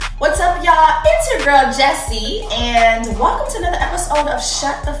up, y'all? It's your girl, Jessie, and welcome to another episode of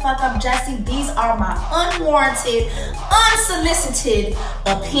Shut the Fuck Up, Jessie. These are my unwarranted, unsolicited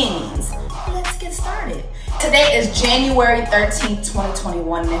opinions. Let's get started. Today is January 13th,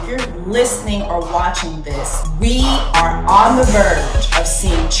 2021, and if you're listening or watching this, we are on the verge of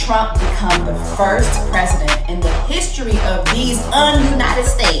seeing Trump become the first president in the history of these United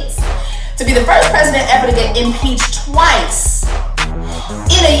States to be the first president ever to get impeached twice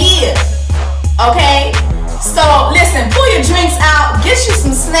in a year. Okay? So listen, pull your drinks out, get you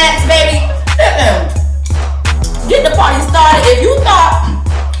some snacks, baby. Get the party started. If you thought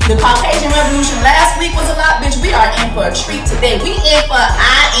the Caucasian Revolution last week was a lot, bitch, we are in for a treat today. We in for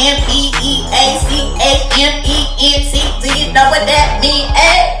IMPEACHMENT. Do you know what that means?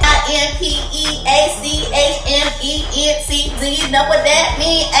 IMPEACHMENT. Do you know what that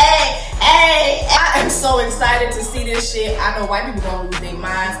means? Hey, I am so excited to see this shit. I know white people gonna lose their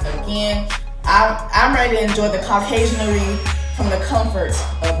minds again. I'm ready to enjoy the Caucasianery from the comforts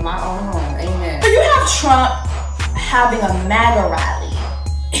of my own home. Amen. So you have Trump having a MAGA rally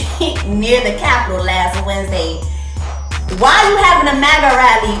near the Capitol last Wednesday. Why are you having a MAGA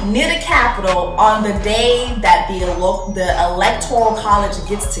rally near the Capitol on the day that the Electoral College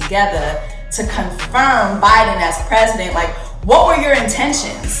gets together to confirm Biden as president? Like, what were your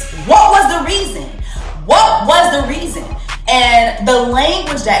intentions? What was the reason? What was the reason? And the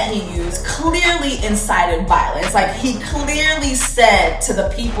language that he used clearly incited violence. Like, he clearly said to the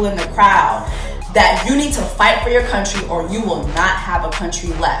people in the crowd that you need to fight for your country or you will not have a country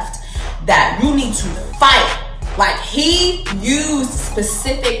left. That you need to fight. Like, he used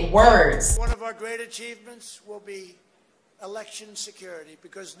specific words. One of our great achievements will be election security,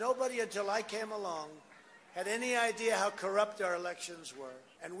 because nobody until I came along had any idea how corrupt our elections were.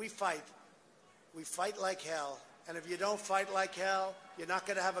 And we fight. We fight like hell. And if you don't fight like hell, you're not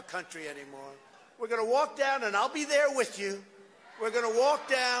going to have a country anymore. We're going to walk down, and I'll be there with you. We're going to walk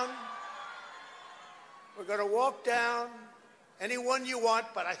down. We're going to walk down anyone you want,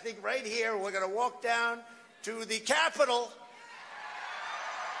 but I think right here we're going to walk down to the Capitol,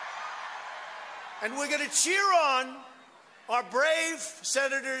 and we're going to cheer on our brave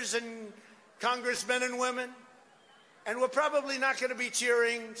senators and congressmen and women, and we're probably not going to be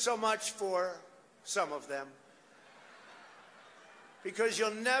cheering so much for some of them, because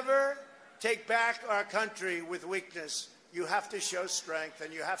you'll never take back our country with weakness. You have to show strength,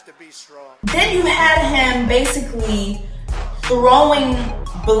 and you have to be strong. Then you had him basically throwing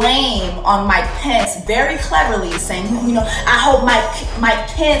blame on Mike Pence very cleverly, saying, you know, I hope Mike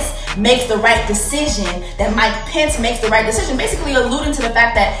Pence makes the right decision, that Mike Pence makes the right decision, basically alluding to the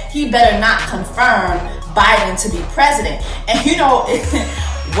fact that he better not confirm Biden to be president. And you know,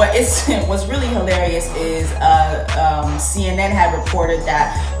 what's really hilarious is CNN had reported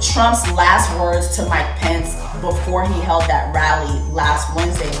that Trump's last words to Mike Pence before he held that rally last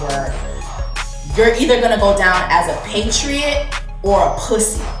Wednesday were, "You're either gonna go down as a patriot or a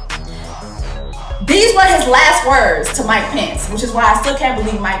pussy." These were his last words to Mike Pence, which is why I still can't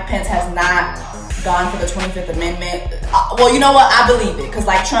believe Mike Pence has not gone for the 25th Amendment. Well, you know what? I believe it, because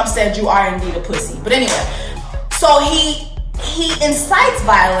like Trump said, you are indeed a pussy. But anyway, so he incites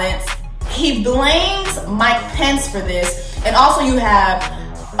violence. He blames Mike Pence for this. And also you have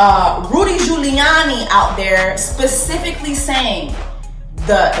Rudy Giuliani out there specifically saying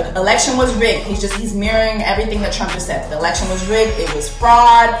the election was rigged. He's mirroring everything that Trump just said. The election was rigged. It was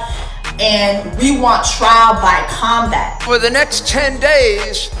fraud. And we want trial by combat. For the next 10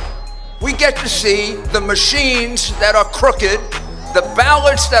 days, we get to see the machines that are crooked, the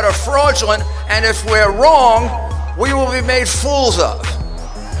ballots that are fraudulent, and if we're wrong, we will be made fools of.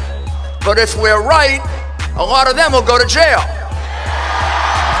 But if we're right, a lot of them will go to jail.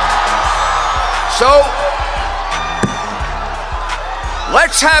 So,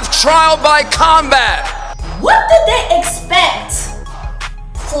 let's have trial by combat. What did they expect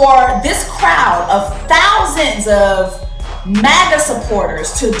for this crowd of thousands of MAGA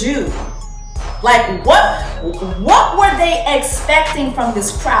supporters to do? Like, what were they expecting from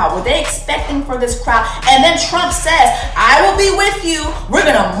this crowd? Were they expecting for this crowd? And then Trump says, I will be with you. We're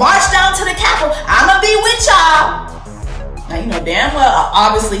going to march down to the Capitol. I'm going to be with y'all. Now, you know damn well,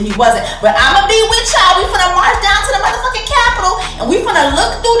 obviously he wasn't. But I'm going to be with y'all. We finna march down to the motherfucking Capitol. And we finna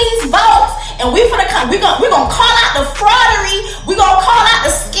look through these votes. And we finna come. We're gonna call out the fraudery. We're gonna call out the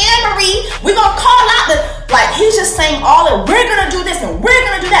scammery. We're gonna call out the, like, he's just saying all that. We're gonna do this and we're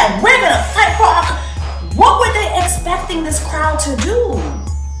gonna do that. And we're gonna fight for our. What were they expecting this crowd to do?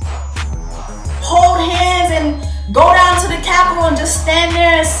 Hold hands and go down to the Capitol and just stand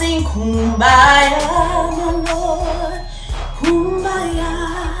there and sing Kumbaya, my Lord,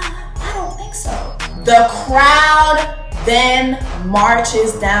 Kumbaya. I The crowd then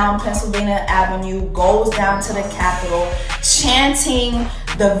marches down Pennsylvania Avenue, goes down to the Capitol, chanting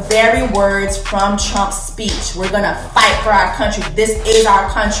the very words from Trump's speech. We're gonna fight for our country. This is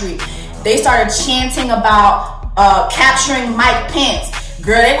our country. They started chanting about capturing Mike Pence.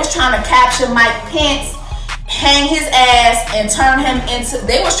 Girl, they was trying to capture Mike Pence, hang his ass, and turn him into,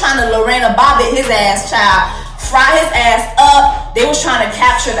 they was trying to Lorena Bobbitt his ass, child, fry his ass up. They was trying to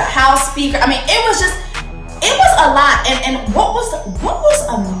capture the House Speaker. I mean, it was a lot. And what was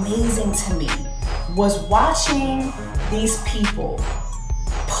amazing to me was watching these people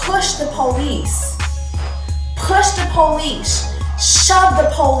push the police, shove the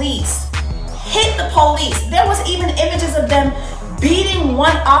police, hit the police. There was even images of them beating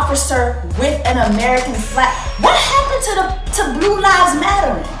one officer with an American flag. What happened to Blue Lives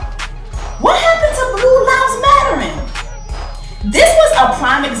Mattering? What happened to Blue Lives Mattering? This was a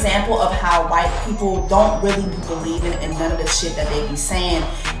prime example of how white people don't really be believing in none of the shit that they be saying.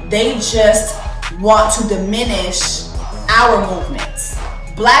 They just want to diminish our movements.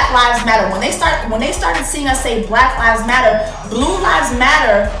 Black Lives Matter. When they started seeing us say Black Lives Matter, Blue Lives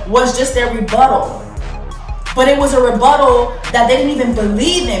Matter was just their rebuttal. But it was a rebuttal that they didn't even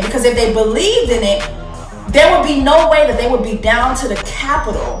believe in, because if they believed in it, there would be no way that they would be down to the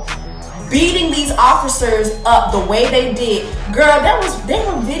Capitol beating these officers up the way they did. Girl, there's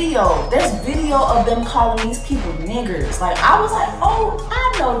video of them calling these people niggers. Like, I was like, oh,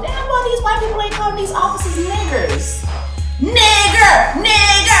 I know damn well these white people ain't calling these officers niggers. Nigger.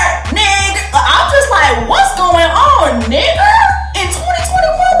 I'm just like, what's going on, nigger? In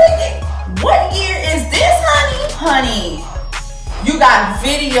 2021, what year is this, honey? You got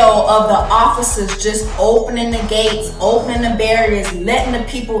video of the officers just opening the gates, opening the barriers, letting the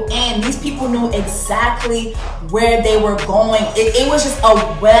people in. These people knew exactly where they were going. It was just a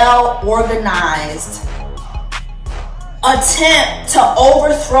well-organized attempt to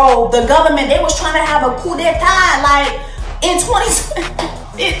overthrow the government. They was trying to have a coup d'etat, like in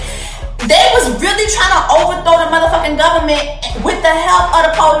 2020. They was really trying to overthrow the motherfucking government with the help of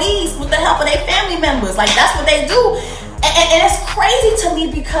the police, with the help of their family members. Like, that's what they do. And it's crazy to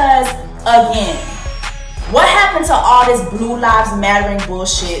me because, again, what happened to all this Blue Lives Mattering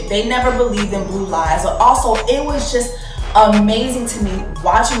bullshit? They never believed in blue lives. But also, it was just amazing to me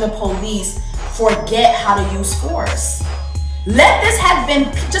watching the police forget how to use force. Let this have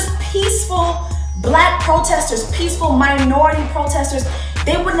been just peaceful black protesters, peaceful minority protesters.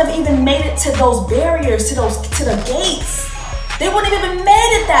 They wouldn't have even made it to those barriers, to the gates. They wouldn't have even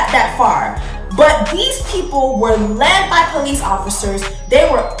made it that far. But these people were led by police officers. They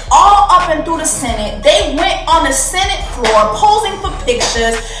were all up and through the Senate. They went on the Senate floor, posing for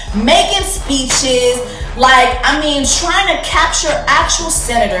pictures, making speeches, trying to capture actual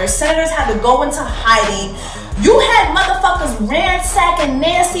senators. Senators had to go into hiding. You had motherfuckers ransacking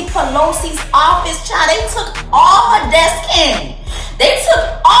Nancy Pelosi's office, child. They took all her desk candy. They took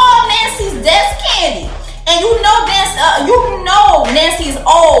all Nancy's desk candy. And you know Nancy's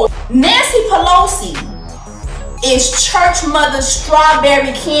old. Nancy Pelosi is Church Mother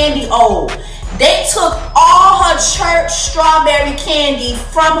Strawberry Candy old. They took all her church strawberry candy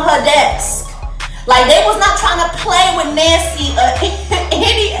from her desk. Like, they was not trying to play with Nancy or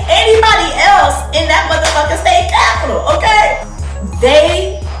anybody else in that motherfucking state capitol, okay?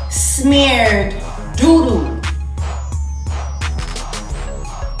 They smeared doo-doo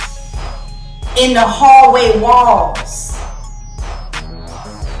in the hallway walls.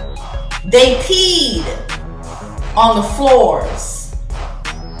 They peed on the floors.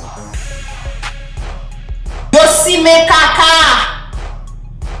 Dosi me kaka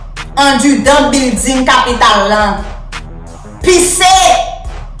an du dan building capital lan. Pisse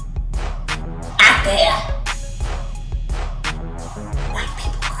à terre. White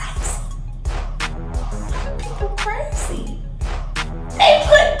people crazy. They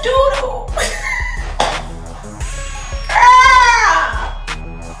put doodle.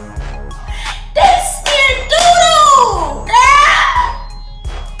 They smeared doodle, girl.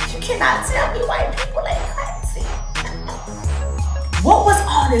 You cannot tell me white people ain't crazy. What was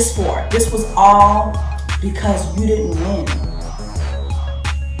all this for? This was all because you didn't win.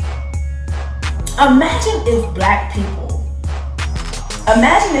 Imagine if black people,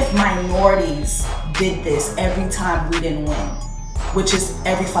 imagine if minorities did this every time we didn't win, which is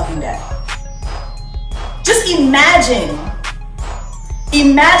every fucking day. Just imagine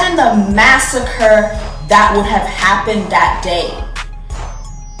the massacre that would have happened that day.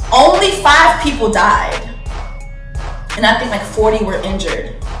 Only 5 people died. And I think like 40 were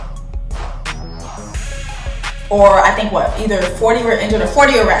injured. or I think either 40 were injured or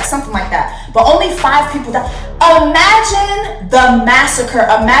 40 arrests, something like that. But only 5 people died. Imagine the massacre.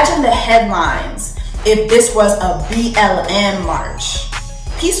 Imagine the headlines if this was a BLM march.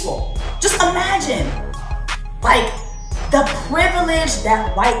 Peaceful. Just imagine. Like, the privilege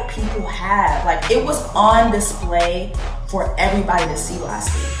that white people have. Like, it was on display for everybody to see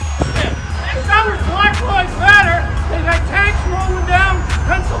last week. Next summer's Black Lives Matter, they got tanks rolling down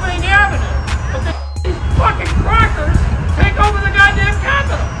Pennsylvania Avenue. But these fucking crackers take over the goddamn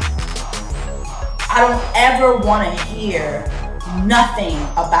Capitol. I don't ever want to hear nothing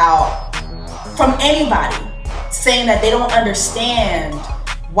from anybody saying that they don't understand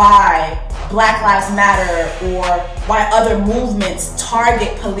why Black Lives Matter or why other movements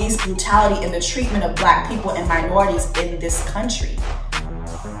target police brutality and the treatment of black people and minorities in this country.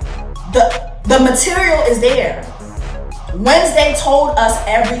 The material is there. Wednesday told us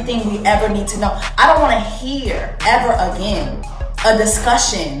everything we ever need to know. I don't want to hear ever again a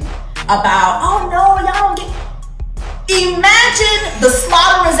discussion about, oh no, y'all don't get. Imagine the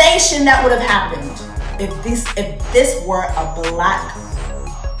slaughterization that would have happened if this were a Black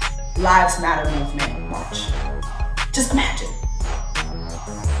Lives Matter movement march. Just imagine.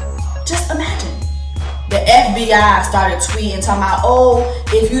 Just imagine. The FBI started tweeting, talking about, oh,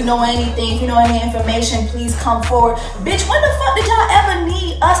 if you know anything, if you know any information, please come forward. Bitch, when the fuck did y'all ever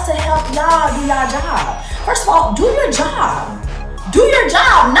need us to help y'all do y'all job? First of all, do your job. Do your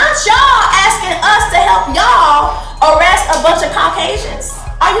job. Not y'all asking us to help y'all arrest a bunch of Caucasians.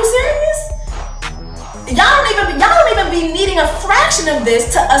 Are you serious? Y'all don't even be needing a fraction of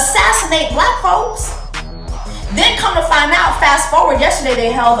this to assassinate black folks. Then come to find out, fast forward, yesterday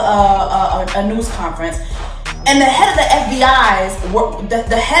they held a news conference, and the heads of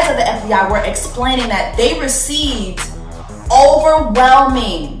the FBI were explaining that they received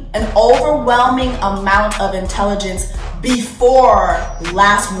an overwhelming amount of intelligence before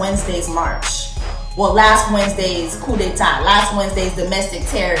last Wednesday's march. Well, last Wednesday's coup d'etat, last Wednesday's domestic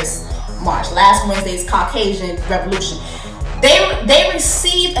terrorist march, last Wednesday's Caucasian revolution. They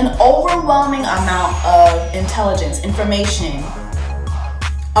received an overwhelming amount of information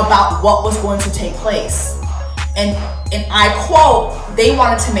about what was going to take place. And I quote, they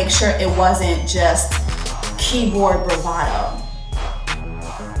wanted to make sure it wasn't just keyboard bravado.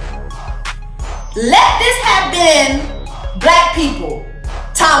 Let this have been black people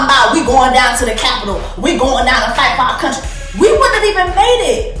talking about we going down to the Capitol, we going down to fight for our country. We wouldn't have even made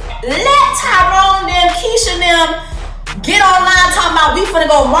it. Let Tyrone them, Keisha them, get online talking about we finna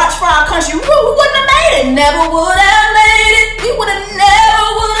go march for our country. We wouldn't have made it. Never would have made it. We would have never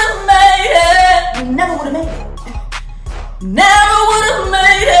would have made it. We never would have made it. Never would have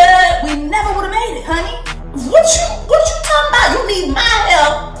made it. We never would have made it, honey. What you talking about? You need my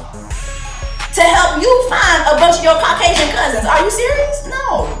help to help you find a bunch of your Caucasian cousins. Are you serious?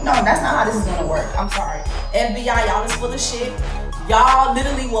 No, that's not how this is gonna work. I'm sorry. FBI, y'all is full of shit. Y'all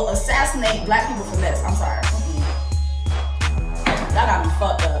literally will assassinate black people for this. I'm sorry. Y'all got me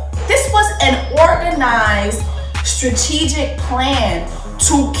fucked up. This was an organized, strategic plan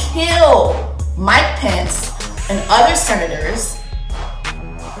to kill Mike Pence and other senators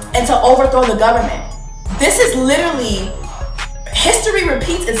and to overthrow the government. This is literally, history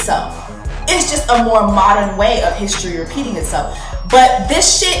repeats itself. It's just a more modern way of history repeating itself. But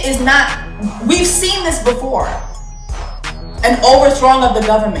this shit is not, we've seen this before. An overthrowing of the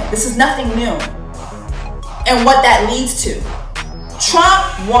government. This is nothing new. And what that leads to.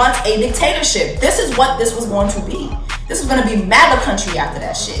 Trump wants a dictatorship. This is what this was going to be. This was going to be MAGA country after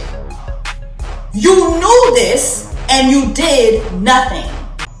that shit. You knew this and you did nothing.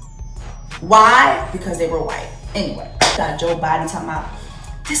 Why? Because they were white. Anyway, got Joe Biden talking about,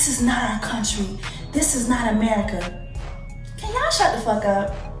 this is not our country. This is not America. Can y'all shut the fuck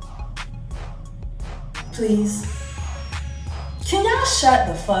up? Please. Can y'all shut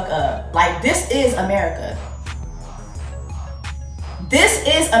the fuck up? Like, this is America. This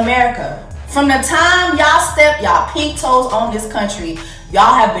is America. From the time y'all step y'all pink toes on this country,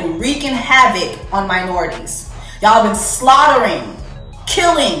 y'all have been wreaking havoc on minorities. Y'all have been slaughtering,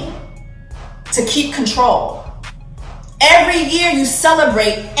 killing to keep control. Every year you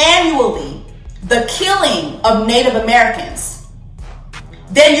celebrate annually the killing of Native Americans.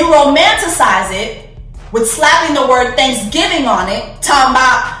 Then you romanticize it with slapping the word Thanksgiving on it, talking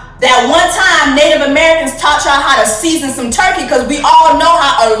about that one time Native Americans taught y'all how to season some turkey because we all know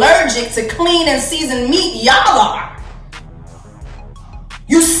how allergic to clean and seasoned meat y'all are.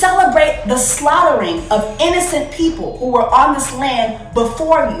 You celebrate the slaughtering of innocent people who were on this land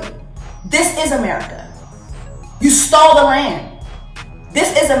before you. This is America. You stole the land.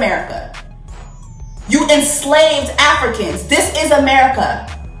 This is America. You enslaved Africans. This is America.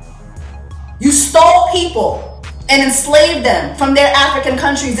 You stole people and enslaved them from their African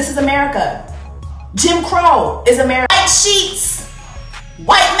countries. This is America. Jim Crow is America. White sheets,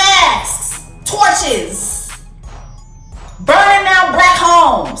 white masks, torches, burning down black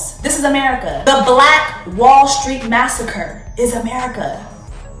homes. This is America. The Black Wall Street Massacre is America.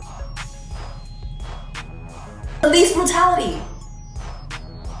 Police brutality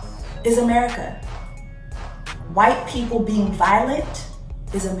is America. White people being violent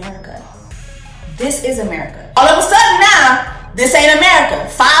is America. This is America. All of a sudden now, this ain't America.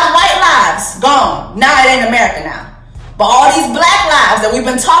 5 white lives gone. Now it ain't America now. But all these black lives that we've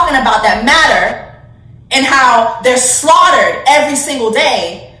been talking about that matter and how they're slaughtered every single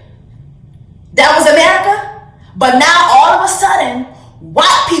day, that was America. But now all of a sudden,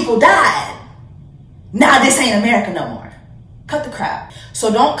 white people died. Now this ain't America no more. Cut the crap.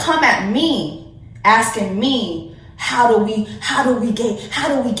 So don't come at me asking me, how do we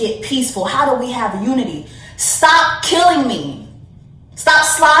get peaceful? How do we have unity? Stop killing me. Stop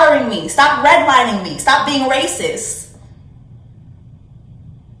slaughtering me. Stop redlining me. Stop being racist.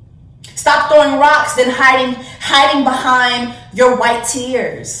 Stop throwing rocks, then hiding behind your white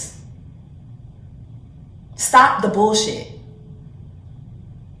tears. Stop the bullshit.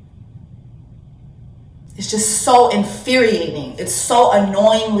 It's just so infuriating. It's so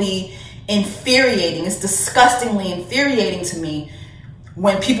annoyingly infuriating. It's disgustingly infuriating to me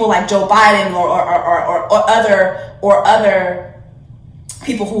when people like Joe Biden or other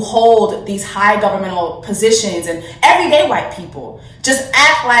people who hold these high governmental positions and everyday white people just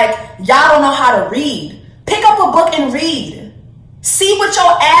act like y'all don't know how to read. Pick up a book and read. See what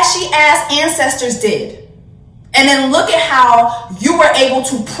your ashy ass ancestors did. And then look at how you were able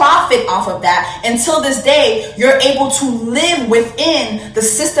to profit off of that. Until this day, you're able to live within the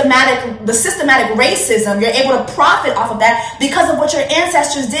systematic racism. You're able to profit off of that because of what your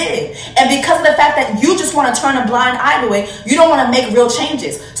ancestors did. And because of the fact that you just want to turn a blind eye to it, you don't want to make real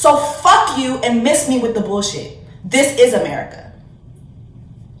changes. So fuck you and miss me with the bullshit. This is America.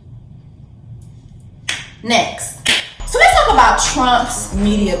 Next. So let's talk about Trump's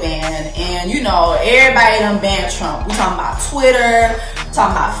media ban. And you know, everybody done banned Trump. We talking about Twitter,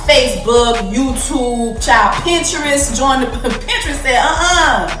 talking about Facebook, YouTube, child Pinterest. Joined the Pinterest said,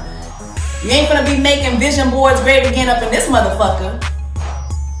 you ain't gonna be making vision boards great again up in this motherfucker.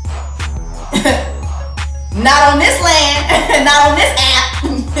 Not on this land, not on this app.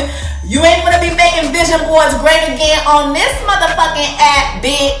 You ain't gonna be making vision boards great again on this motherfucking app,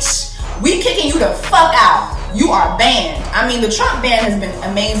 bitch. We kicking you the fuck out. You are banned. I mean, the Trump ban has been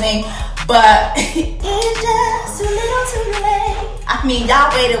amazing, but it's just a little too late. I mean, y'all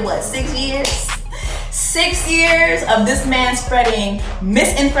waited, what, 6 years? 6 years of this man spreading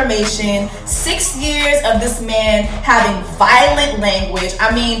misinformation. 6 years of this man having violent language.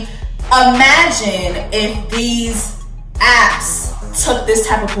 I mean, imagine if these apps took this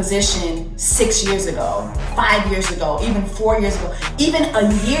type of position 6 years ago, 5 years ago, even 4 years ago, even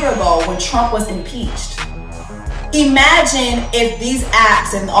a year ago when Trump was impeached. Imagine if these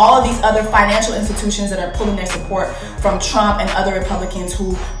apps and all of these other financial institutions that are pulling their support from Trump and other Republicans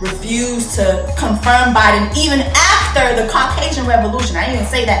who refuse to confirm Biden even after the Caucasian Revolution. I didn't even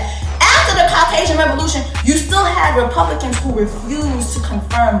say that. After the Caucasian Revolution, you still had Republicans who refused to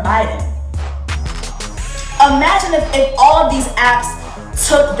confirm Biden. Imagine if all of these apps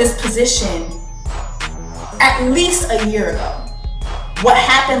took this position at least a year ago. What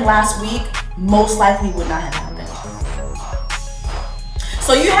happened last week most likely would not have happened.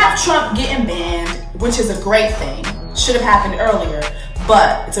 So you have Trump getting banned, which is a great thing. Should have happened earlier,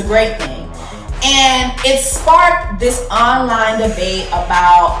 but it's a great thing. And it sparked this online debate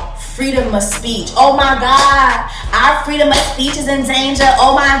about freedom of speech. Oh my God, our freedom of speech is in danger.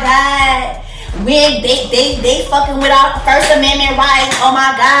 Oh my God. They fucking with our First Amendment rights. Oh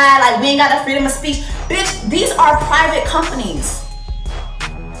my God, like we ain't got the freedom of speech. Bitch, these are private companies.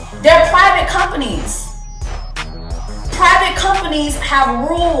 They're private companies. Private companies have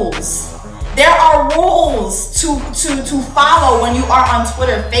rules. There are rules to follow when you are on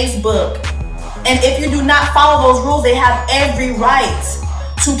Twitter, Facebook. And if you do not follow those rules, they have every right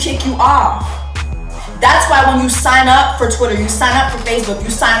to kick you off. That's why when you sign up for Twitter, you sign up for Facebook, you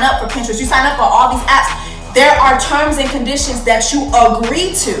sign up for Pinterest, you sign up for all these apps, there are terms and conditions that you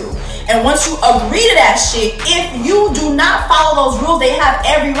agree to. And once you agree to that shit, if you do not follow those rules, they have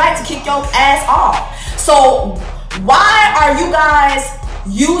every right to kick your ass off. So why are you guys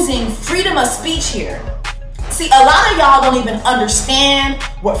using freedom of speech here? See, a lot of y'all don't even understand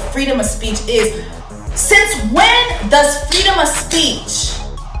what freedom of speech is. Since when does freedom of speech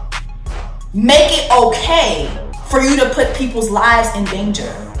make it okay for you to put people's lives in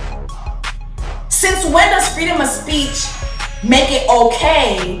danger? Since when does freedom of speech make it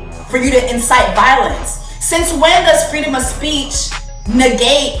okay for you to incite violence? Since when does freedom of speech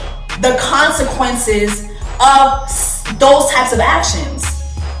negate the consequences of those types of actions?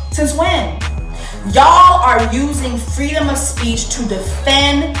 Since when? Y'all are using freedom of speech to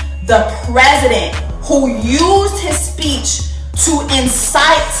defend the president who used his speech to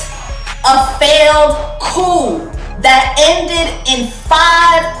incite a failed coup that ended in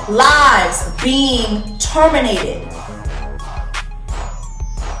 5 lives being terminated.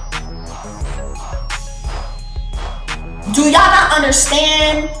 Do y'all not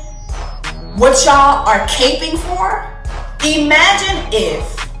understand what y'all are caping for? Imagine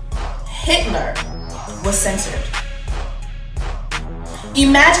if Hitler was censored.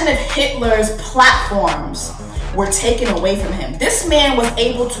 Imagine if Hitler's platforms were taken away from him. This man was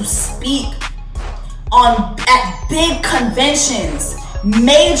able to speak at big conventions,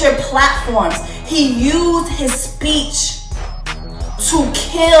 major platforms. He used his speech to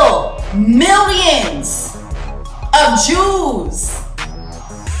kill millions of Jews.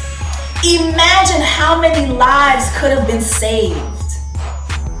 Imagine how many lives could have been saved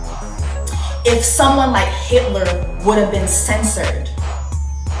if someone like Hitler would have been censored,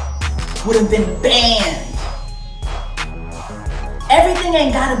 would have been banned. Everything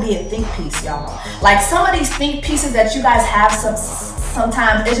ain't gotta be a think piece, y'all. Like some of these think pieces that you guys have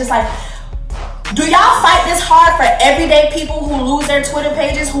sometimes, it's just like, do y'all fight this hard for everyday people who lose their Twitter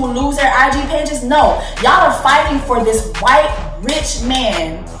pages, who lose their IG pages? No, y'all are fighting for this white, rich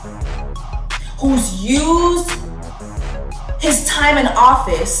man who's used his time in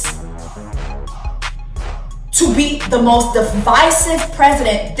office to be the most divisive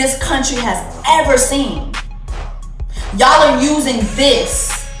president this country has ever seen. Y'all are using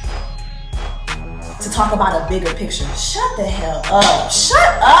this to talk about a bigger picture. Shut the hell up.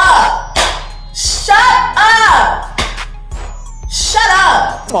 Shut up. Shut up. Shut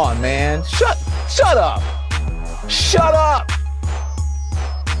up. Come on, man. Shut up. Shut up.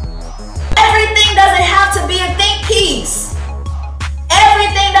 Everything doesn't have to be a think piece.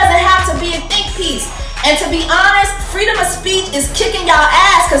 Everything doesn't have to be a think piece. And to be honest, freedom of speech is kicking y'all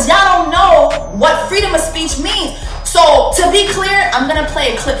ass because y'all don't know what freedom of speech means. So to be clear, I'm going to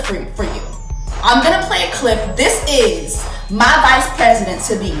play a clip for you. I'm going to play a clip. This is my vice president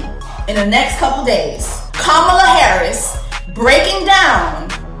to be in the next couple days, Kamala Harris, breaking down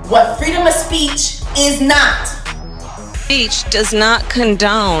what freedom of speech is not. Speech does not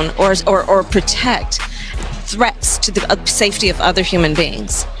condone or protect threats to the safety of other human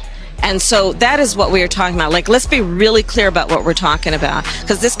beings. And so that is what we are talking about. Like, let's be really clear about what we're talking about,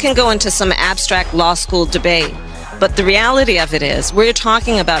 because this can go into some abstract law school debate. But the reality of it is we're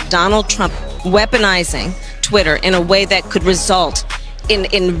talking about Donald Trump weaponizing Twitter in a way that could result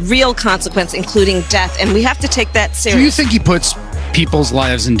in real consequence, including death. And we have to take that seriously. Do you think he puts people's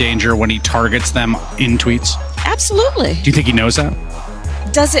lives in danger when he targets them in tweets? Absolutely. Do you think he knows that?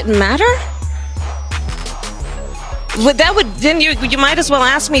 Does it matter? Then you might as well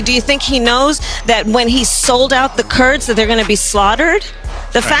ask me, do you think he knows that when he sold out the Kurds that they're going to be slaughtered?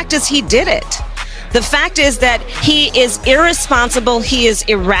 The fact is he did it. The fact is that he is irresponsible. He is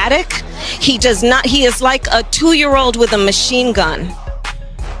erratic. He is like a 2-year-old with a machine gun.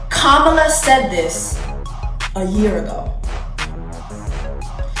 Kamala said this a year ago.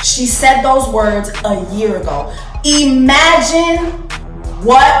 She said those words a year ago. Imagine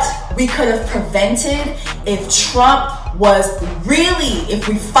what we could have prevented if Trump was really, if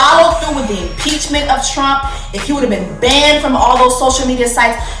we followed through with the impeachment of Trump, if he would have been banned from all those social media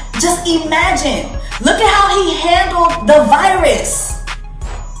sites. Just imagine. Look at how he handled the virus.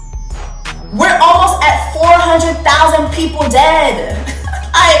 We're almost at 400,000 people dead.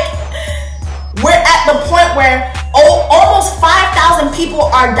 Like, we're at the point where almost 5,000 people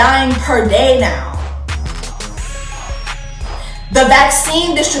are dying per day now. The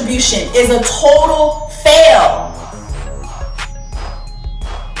vaccine distribution is a total fail.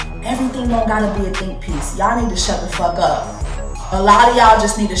 Everything don't gotta be a think piece. Y'all need to shut the fuck up. A lot of y'all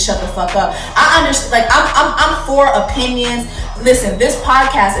just need to shut the fuck up. I understand. Like, I'm for opinions. Listen, this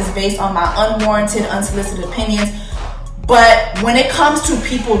podcast is based on my unwarranted, unsolicited opinions. But when it comes to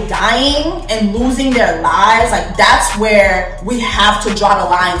people dying and losing their lives, like, that's where we have to draw the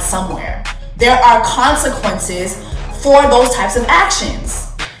line somewhere. There are consequences for those types of actions.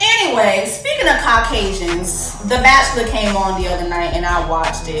 Anyway, speaking of Caucasians, The Bachelor came on the other night and I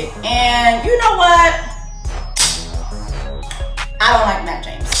watched it. And you know what? I don't like Matt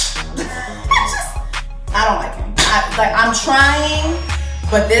James. I don't like him. I'm trying,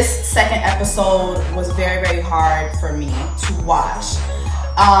 But this second episode was very, very hard for me to watch.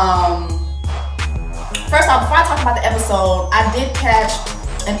 First off, before I talk about the episode, I did catch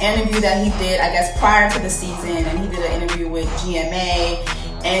an interview that he did, I guess, prior to the season, and he did an interview with GMA,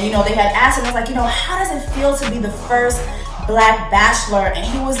 and, you know, they had asked him, I was like, you know, how does it feel to be the first Black Bachelor? And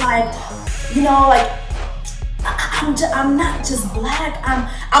he was like, you know, like, I'm not just Black,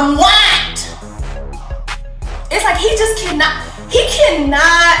 I'm white. It's like he cannot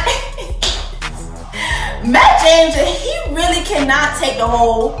Matt James, he really cannot take the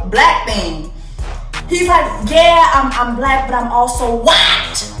whole Black thing. He's like, yeah, I'm Black, but I'm also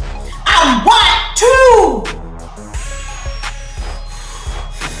white. I'm white too.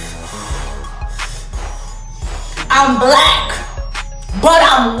 I'm Black, but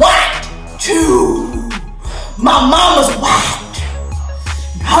I'm white too. My mama's white.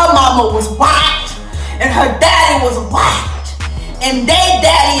 Her mama was white, and her daddy was white, and their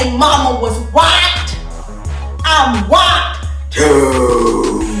daddy and mama was white. I'm white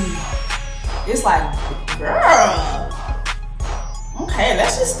too. It's like, girl, okay,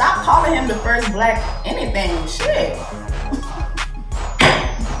 let's just stop calling him the first Black anything. Shit.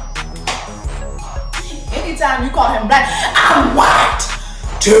 Anytime you call him Black, I'm white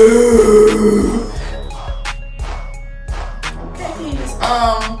too. Okay, penis.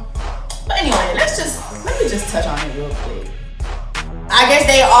 But anyway, let me just touch on it real quick. I guess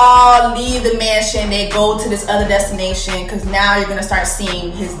they all leave the mansion, they go to this other destination, because now you're gonna start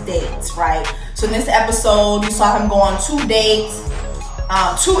seeing his dates, right? So in this episode, you saw him go on 2 dates,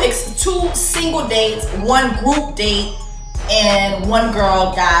 two single dates, 1 group date, and 1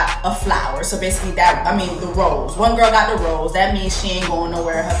 girl got a flower. So basically the rose. 1 girl got the rose. That means she ain't going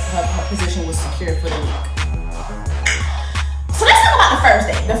nowhere. Her position was secured for the week. So let's talk about the first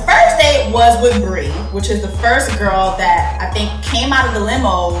date. The first date was with Bree, which is the first girl that I think came out of the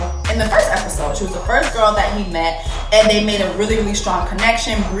limo in the first episode. She was the first girl that he met, and they made a really, really strong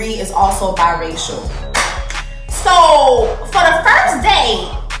connection. Bree is also biracial. So for the first date,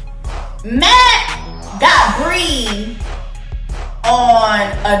 Matt got Bree on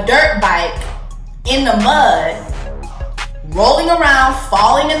a dirt bike in the mud, rolling around,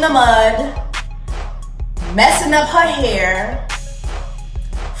 falling in the mud, messing up her hair,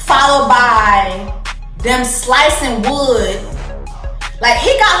 followed by them slicing wood. Like,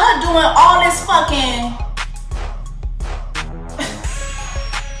 he got her doing all this fucking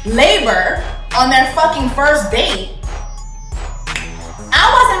labor on their fucking first date. I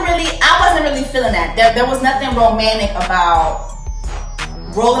wasn't really feeling that. There was nothing romantic about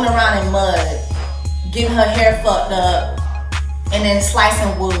rolling around in mud, getting her hair fucked up, and then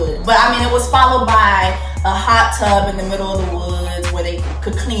slicing wood. But I mean, it was followed by a hot tub in the middle of the woods where they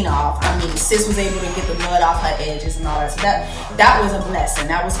could clean off. I mean, sis was able to get the mud off her edges and all that. So that was a blessing.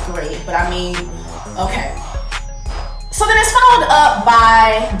 That was great. But I mean, okay. So then it's followed up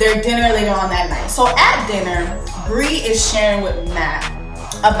by their dinner later on that night. So at dinner, Bree is sharing with Matt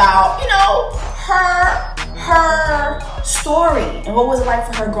about, you know, her story and what was it like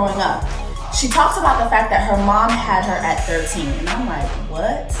for her growing up. She talks about the fact that her mom had her at 13, and I'm like,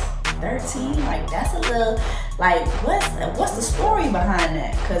 what? 13? Like, that's a little, like, what's the story behind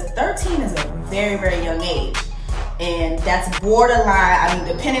that? Because 13 is a very, very young age, and that's borderline. I mean,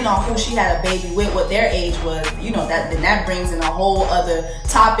 depending on who she had a baby with, what their age was, you know, that brings in a whole other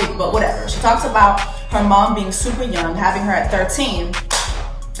topic. But whatever. She talks about her mom being super young, having her at 13,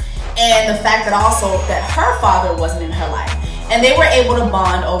 and the fact that also that her father wasn't in her life. And they were able to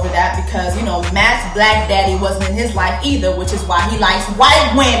bond over that because, you know, Matt's Black daddy wasn't in his life either, which is why he likes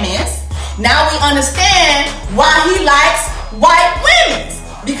white women. Now we understand why he likes white women,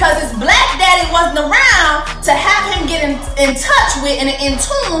 because his Black daddy wasn't around to have him get in touch with and in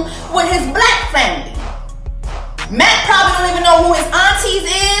tune with his Black family. Matt probably don't even know who his aunties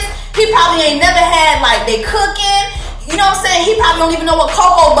is. He probably ain't never had, like, they cooking. You know what I'm saying? He probably don't even know what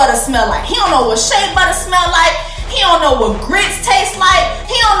cocoa butter smell like. He don't know what shea butter smell like. He don't know what grits taste like.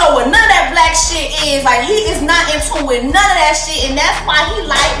 He don't know what none of that Black shit is. Like, he is not in tune with none of that shit, and that's why he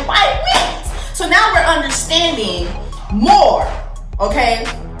like white women. So now we're understanding more, okay,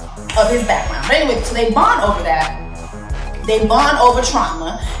 of his background. But anyway, so they bond over that. They bond over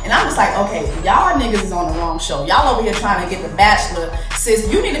trauma. And I'm just like, okay, y'all niggas is on the wrong show. Y'all over here trying to get The Bachelor.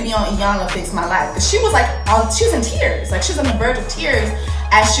 Sis, you need to be on Iyanla Fix My Life. Because she was like, she was in tears. Like, she was on the verge of tears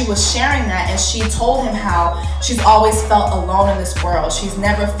as she was sharing that. And she told him how she's always felt alone in this world. She's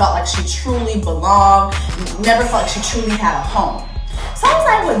never felt like she truly belonged. Never felt like she truly had a home. So I was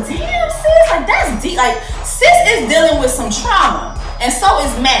like, well, damn, sis, like, that's deep. Like, sis is dealing with some trauma. And so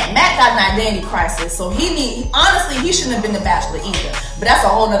is Matt. Matt got an identity crisis, so honestly, he shouldn't have been the Bachelor either. But that's a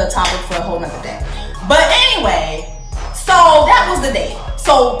whole nother topic for a whole nother day. But anyway, so that was the date.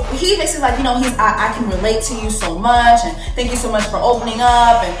 So he basically like, I can relate to you so much, and thank you so much for opening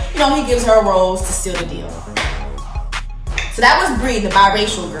up, and he gives her a rose to seal the deal. So that was Bree, the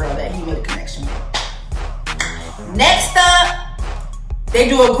biracial girl that he made a connection with. Next up, they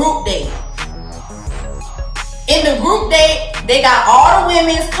do a group date. In the group date, they got all the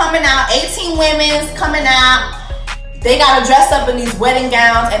women's coming out, 18 women's coming out. They got to dress up in these wedding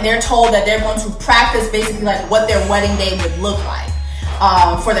gowns, and they're told that they're going to practice basically like what their wedding day would look like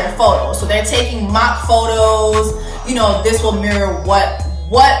for their photos. So they're taking mock photos. This will mirror what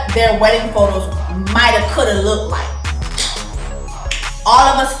their wedding photos might have, could have looked like. All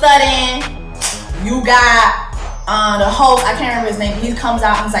of a sudden, you got the host, I can't remember his name, he comes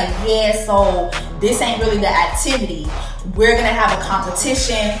out and he's like, yeah, so this ain't really the activity. We're going to have a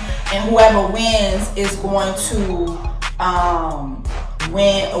competition, and whoever wins is going to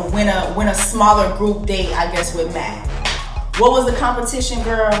win a smaller group date, I guess, with Matt. What was the competition,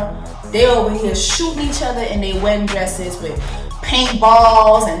 girl? They over here shooting each other in their wedding dresses with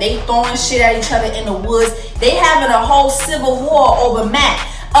paintballs, and they throwing shit at each other in the woods. They having a whole civil war over Matt.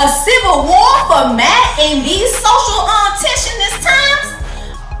 A civil war for Matt in these social tensionist times?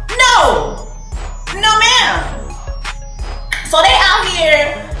 No, ma'am. So they out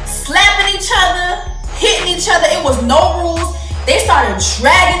here slapping each other, hitting each other. It was no rules. They started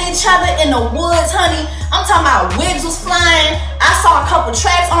dragging each other in the woods, honey. I'm talking about wigs was flying. I saw a couple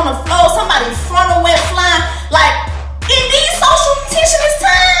tracks on the floor. Somebody's frontal went flying. Like, in these social tensionist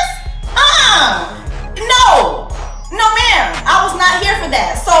times? No, ma'am. I was not here for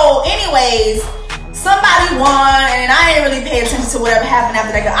that. So, anyways, somebody won, and I didn't really pay attention to whatever happened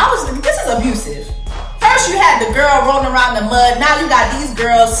after that. This is abusive. First, you had the girl rolling around the mud. Now you got these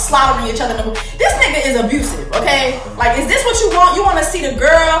girls slaughtering each other. This nigga is abusive, okay? Like, is this what you want? You want to see the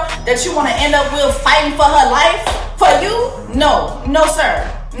girl that you want to end up with fighting for her life? For you? No, sir.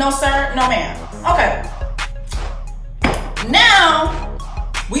 No, sir. No, ma'am. Okay. Now,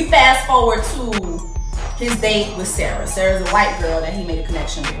 we fast forward to his date with Sarah. Sarah's a white girl that he made a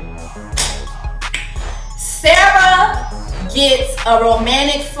connection with. Sarah gets a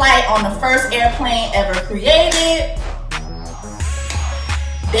romantic flight on the first airplane ever created.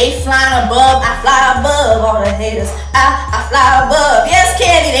 They flying above, I fly above all the haters. I fly above. Yes,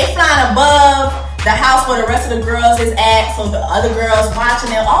 Candy, they flying above the house where the rest of the girls is at. So the other girls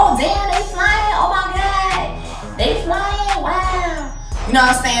watching them. Oh, damn, they flying. Oh my God. They flying. Wow. You know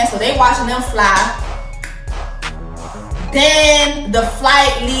what I'm saying? So they watching them fly. Then the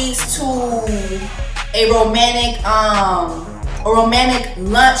flight leads to a romantic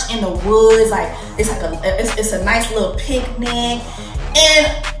lunch in the woods. Like it's a nice little picnic. And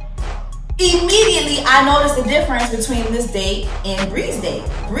immediately I noticed the difference between this date and Bree's date.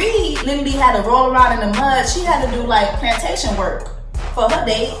 Bree literally had to roll around in the mud. She had to do like plantation work for her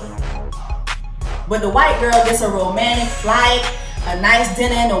date. But the white girl gets a romantic flight, a nice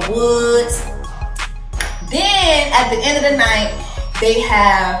dinner in the woods. Then at the end of the night, they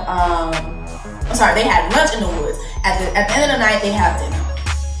have they had lunch in the woods. At the end of the night, they have dinner.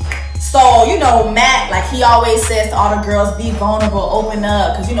 So, Matt, like he always says to all the girls, be vulnerable, open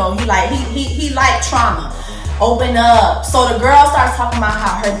up. Cause he like trauma. Open up. So the girl starts talking about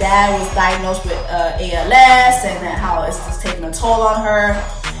how her dad was diagnosed with ALS and how it's just taking a toll on her.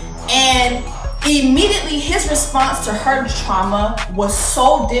 And immediately his response to her trauma was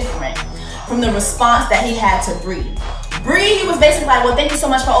so different from the response that he had to Bree. Bree, he was basically like, well, thank you so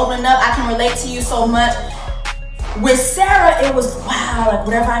much for opening up. I can relate to you so much. With Sarah, it was, wow, like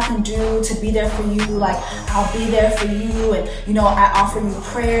whatever I can do to be there for you, like I'll be there for you. And, I offer you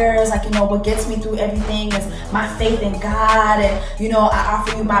prayers. Like, what gets me through everything is my faith in God. And, I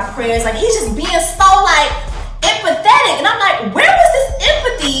offer you my prayers. Like, he's just being so like empathetic. And I'm like, where was this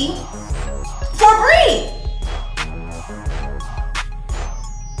empathy for Bree?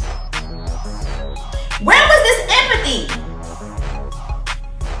 Where was this empathy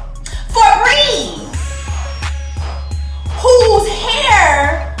for Bree, whose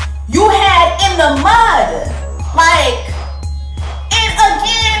hair you had in the mud? Like, and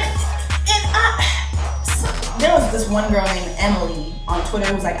again, there was this one girl named Emily on Twitter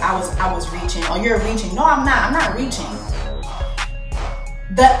who was like, I was reaching. Oh, you're reaching. No, I'm not reaching.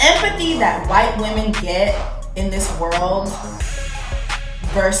 The empathy that white women get in this world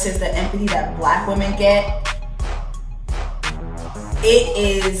versus the empathy that black women get,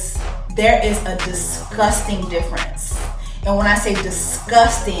 there is a disgusting difference. And when I say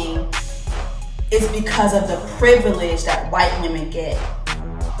disgusting, is because of the privilege that white women get.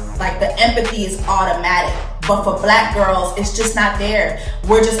 Like, the empathy is automatic. But for black girls, it's just not there.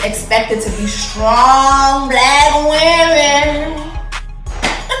 We're just expected to be strong black women.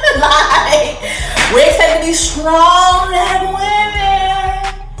 Like, we're expected to be strong black women.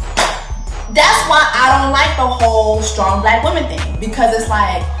 That's why I don't like the whole strong black women thing. Because it's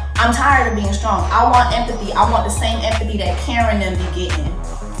like, I'm tired of being strong. I want empathy. I want the same empathy that Karen and them be getting.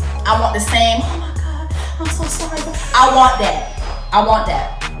 I want the same, oh my God, I'm so sorry. I want that. I want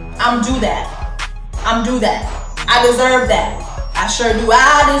that. I'm due that. I'm due that. I deserve that. I sure do.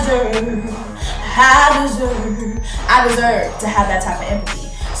 I deserve to have that type of empathy.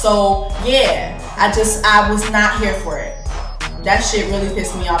 So yeah, I was not here for it. That shit really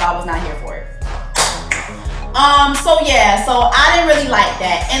pissed me off. I was not here for it. So yeah, so I didn't really like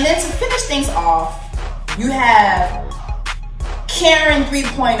that. And then to finish things off, you have Karen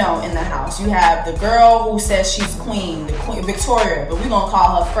 3.0 in the house. You have the girl who says she's queen, the queen Victoria, but we're gonna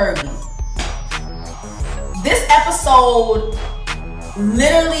call her Fergie. This episode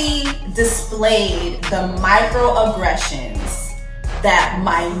literally displayed the microaggressions that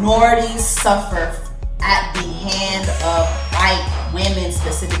minorities suffer at the hand of white women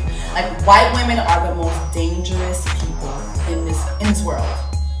specifically. Like, white women are the most dangerous people in this world.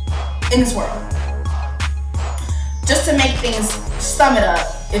 In this world. Just to make things, sum it up,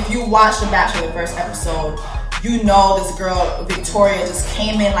 if you watch The Bachelor, the first episode, you know this girl, Victoria, just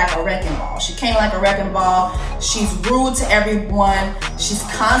came in like a wrecking ball. She came in like a wrecking ball. She's rude to everyone. She's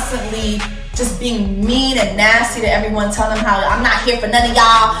constantly just being mean and nasty to everyone, telling them how I'm not here for none of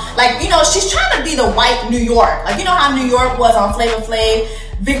y'all. Like, you know, she's trying to be the white New York. Like, you know how New York was on Flavor Flav?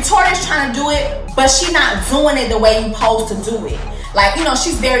 Victoria's trying to do it, but she's not doing it the way you're supposed to do it. Like, you know,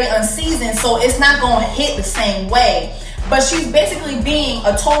 she's very unseasoned, so it's not going to hit the same way. But she's basically being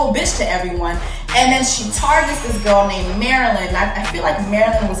a total bitch to everyone. And then she targets this girl named Marilyn. I feel like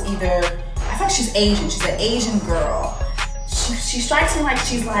Marilyn was either, I feel like she's Asian. She's an Asian girl. She strikes me like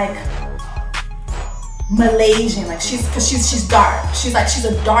she's like Malaysian. Like, cause she's dark. She's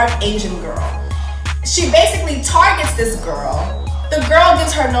a dark Asian girl. She basically targets this girl. The girl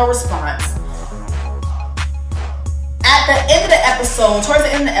gives her no response. At the end of the episode, towards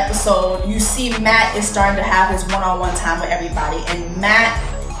the end of the episode, you see Matt is starting to have his one-on-one time with everybody, and Matt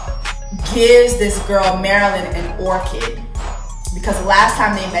gives this girl Marilyn an orchid because the last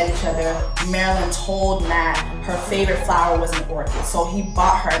time they met each other, Marilyn told Matt her favorite flower was an orchid, so he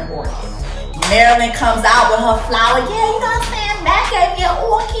bought her an orchid. Marilyn comes out with her flower. Yeah, you know what I'm saying? Matt gave me an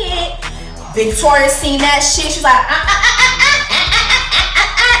orchid. Victoria seen that shit. She's like,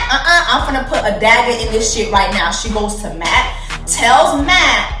 I'm gonna put a dagger in this shit right now. She goes to Matt, tells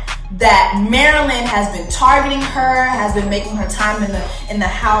Matt that Marilyn has been targeting her, has been making her time in the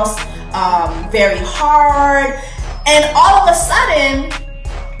house very hard, and all of a sudden,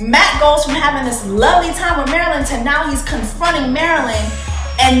 Matt goes from having this lovely time with Marilyn to now he's confronting Marilyn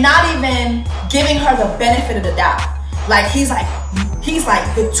and not even giving her the benefit of the doubt. Like, he's like,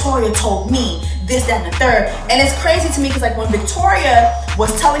 Victoria told me this, that, and the third. And it's crazy to me because, like, when Victoria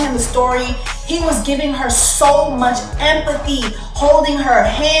was telling him the story, he was giving her so much empathy, holding her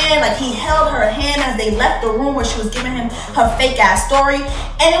hand. Like, he held her hand as they left the room where she was giving him her fake ass story.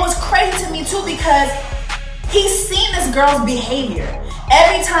 And it was crazy to me too because he's seen this girl's behavior.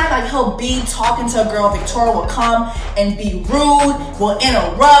 Every time, like, he'll be talking to a girl, Victoria will come and be rude, will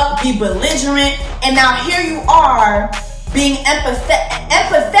interrupt, be belligerent, and now here you are being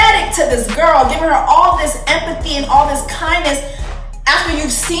empathetic to this girl, giving her all this empathy and all this kindness after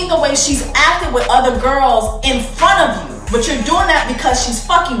you've seen the way she's acted with other girls in front of you. But you're doing that because she's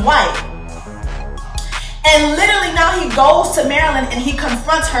fucking white. And literally now he goes to Marilyn and he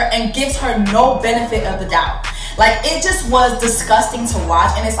confronts her and gives her no benefit of the doubt. Like, it just was disgusting to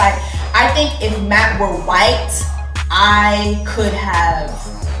watch. And it's like, I think if Matt were white, I could have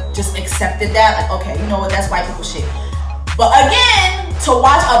just accepted that. Like, okay, you know what, that's white people shit. But again, to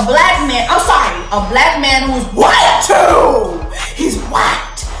watch a black man, I'm sorry, a black man who's white too. He's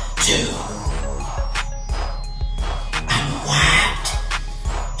white too. I'm white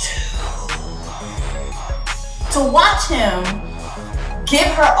too. To watch him give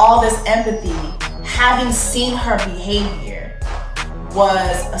her all this empathy, having seen her behavior,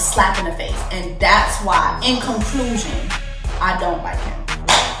 was a slap in the face. And that's why, in conclusion, I don't like him.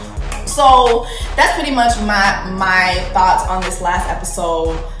 So that's pretty much my thoughts on this last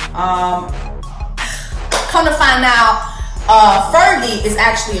episode. Come to find out, Fergie is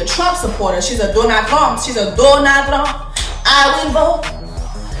actually a Trump supporter. She's a Donald Trump. I will vote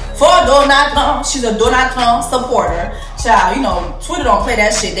for Donald Trump. She's a Donald Trump supporter. Child, you know, Twitter don't play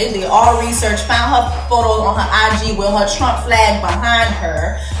that shit. They did all research, found her photos on her IG with her Trump flag behind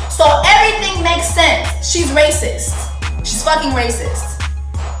her. So everything makes sense. She's racist. She's fucking racist.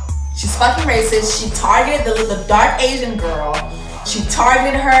 She's fucking racist. She targeted the dark Asian girl. She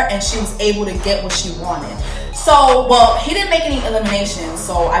targeted her and she was able to get what she wanted. So, well, he didn't make any eliminations.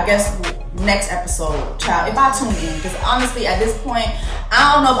 So I guess next episode, child, if I tune in, because honestly, at this point,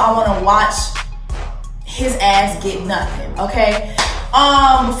 I don't know if I want to watch his ass get nothing, okay?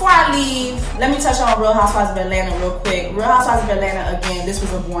 Before I leave, let me touch on Real Housewives of Atlanta real quick. Real Housewives of Atlanta, again, this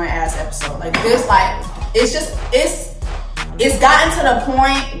was a boring ass episode. Like this, like, it's gotten to the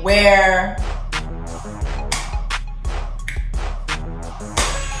point where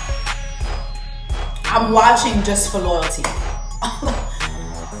I'm watching just for loyalty.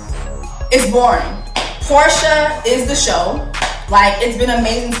 It's boring. Portia is the show. Like, it's been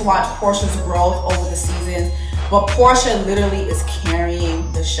amazing to watch Portia's growth over the seasons, but Portia literally is carrying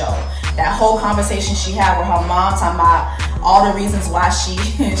the show. That whole conversation she had with her mom talking about all the reasons why she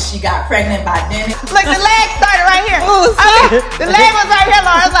got pregnant by Dennis. Look, the leg started right here. Okay, the leg was right here,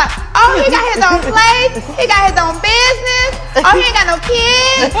 Laura. I was like, oh, he got his own place. He got his own business. Oh, he ain't got no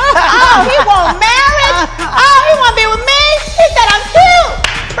kids. Oh, he want marriage. Oh, he want to be with me. He said I'm cute.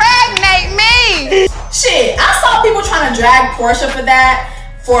 Pregnate me. Shit, I saw people trying to drag Portia for that,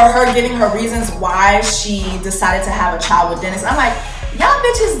 for her giving her reasons why she decided to have a child with Dennis. I'm like, y'all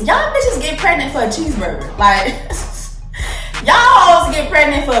bitches get pregnant for a cheeseburger. Like, y'all always get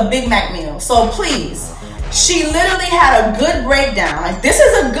pregnant for a Big Mac meal. So please, she literally had a good breakdown. Like, this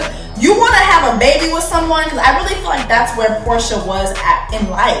is a good, you want to have a baby with someone, because I really feel like that's where Portia was at in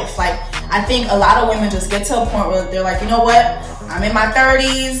life. Like, I think a lot of women just get to a point where they're like, you know what, I'm in my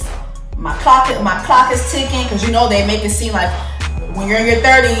 30s, my clock is ticking, because you know they make it seem like when you're in your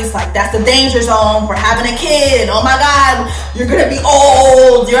 30s, like that's the danger zone for having a kid. Oh my God, you're gonna be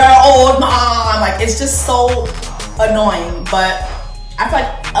old. You're an old mom. Like, it's just so annoying. But I feel like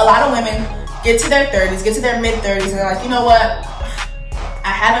a lot of women get to their 30s, get to their mid 30s, and they're like, you know what?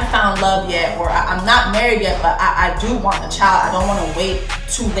 I haven't found love yet, or I'm not married yet, but I do want a child. I don't want to wait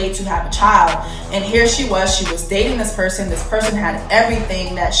too late to have a child. And here she was dating this person. This person had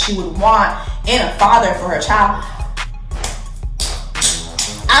everything that she would want in a father for her child.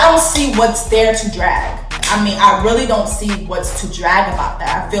 I don't see what's there to drag. I mean, I really don't see what's to drag about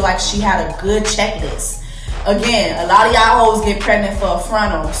that. I feel like she had a good checklist. Again, a lot of y'all hoes get pregnant for a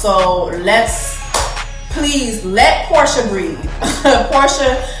frontal. So please let Portia breathe.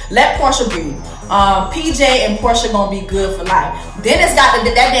 Let Portia breathe. PJ and Portia gonna be good for life. Dennis got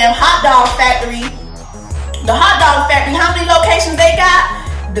that damn hot dog factory. The hot dog factory, how many locations they got?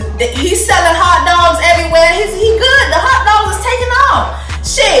 He's selling hot dogs everywhere. He good. The hot dogs is taking off.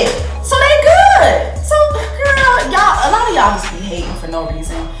 Shit. So they good. So girl, y'all, a lot of y'all just be hating for no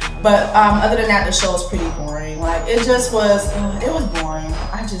reason. But other than that, the show is pretty boring. Like, it just was, it was boring.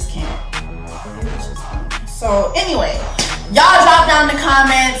 I just can't. It was just boring. So anyway, y'all drop down in the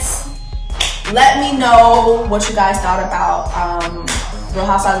comments. Let me know what you guys thought about Real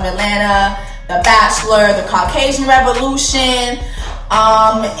Housewives of Atlanta, The Bachelor, The Caucasian Revolution.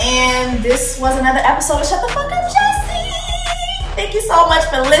 And this was another episode of Shut the Fuck Up, Jessie. Thank you so much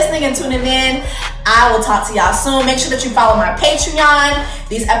for listening and tuning in. I will talk to y'all soon. Make sure that you follow my Patreon.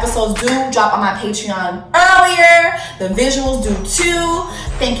 These episodes do drop on my Patreon earlier. The visuals do too.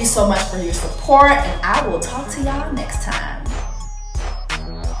 Thank you so much for your support, and I will talk to y'all next time.